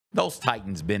Those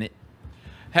Titans, Bennett.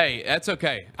 Hey, that's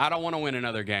okay. I don't want to win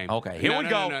another game. Okay, here we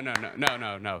go.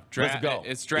 No. Let's go.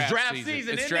 It's draft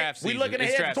season. It's draft season. season. We looking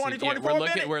ahead to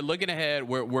 2024. We're looking ahead.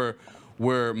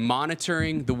 We're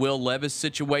monitoring the Will Levis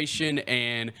situation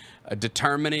and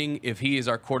determining if he is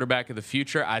our quarterback of the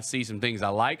future. I see some things I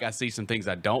like. I see some things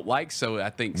I don't like. So I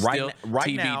think still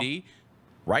TBD.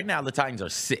 Right now, the Titans are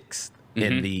 6th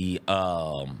in the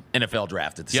NFL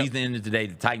draft. At the season ended today,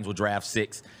 the Titans will draft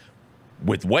 6th.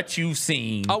 With what you've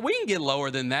seen, we can get lower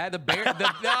than that. The Bears,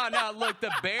 look,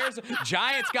 the Bears,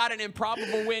 Giants got an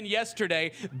improbable win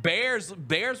yesterday. Bears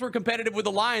were competitive with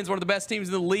the Lions, one of the best teams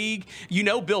in the league. You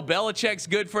know, Bill Belichick's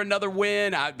good for another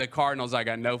win. The Cardinals, I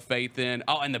got no faith in.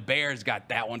 Oh, and the Bears got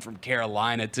that one from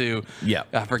Carolina too. Yeah,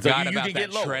 I forgot about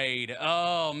that trade.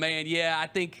 Oh man, yeah, I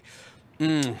think.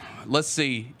 Let's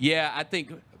see. Yeah, I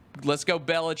think. Let's go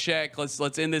Belichick.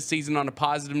 Let's end this season on a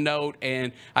positive note,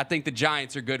 and I think the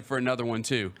Giants are good for another one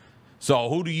too. So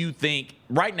who do you think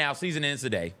right now? Season ends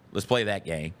today. Let's play that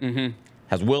game.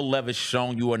 Has Will Levis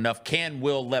shown you enough? Can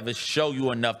Will Levis show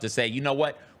you enough to say, you know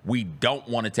what, we don't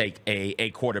want to take a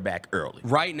quarterback early?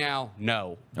 Right now,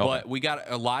 no. Okay. But we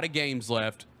got a lot of games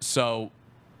left. So,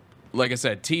 like I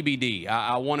said, TBD.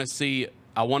 I want to see.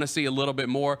 I want to see a little bit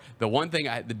more. The one thing,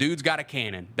 the dude's got a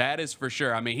cannon. That is for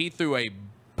sure. I mean, he threw a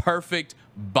perfect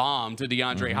bomb to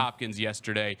DeAndre Hopkins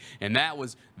yesterday, and that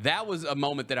was a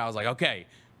moment that I was like, okay,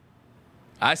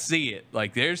 I see it.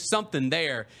 Like, there's something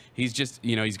there. He's just,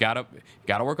 he's got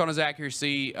to work on his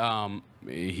accuracy.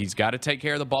 He's got to take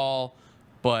care of the ball,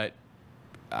 but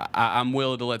I'm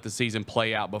willing to let the season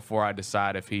play out before I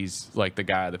decide if he's like the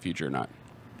guy of the future or not.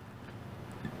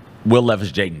 Will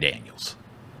Levis, Jaden Daniels.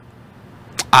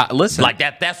 Listen, like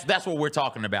that's what we're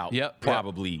talking about. Yep,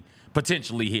 probably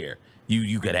potentially here.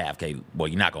 You could have Caleb. Well,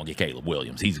 you're not gonna get Caleb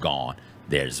Williams. He's gone.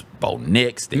 There's Bo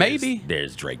Nix.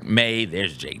 There's Drake May.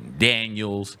 There's Jaden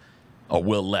Daniels, or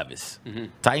Will Levis.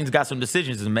 Titans got some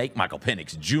decisions to make. Michael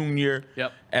Penix Jr.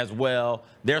 As well.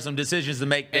 There's some decisions to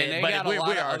make. And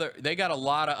they got a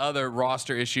lot of other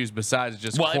roster issues besides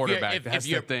just quarterback. That's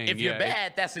the thing. If you're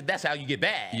bad, that's how you get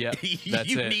bad.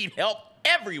 You need help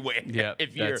everywhere.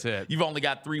 That's it. You've only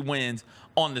got 3 wins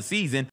on the season.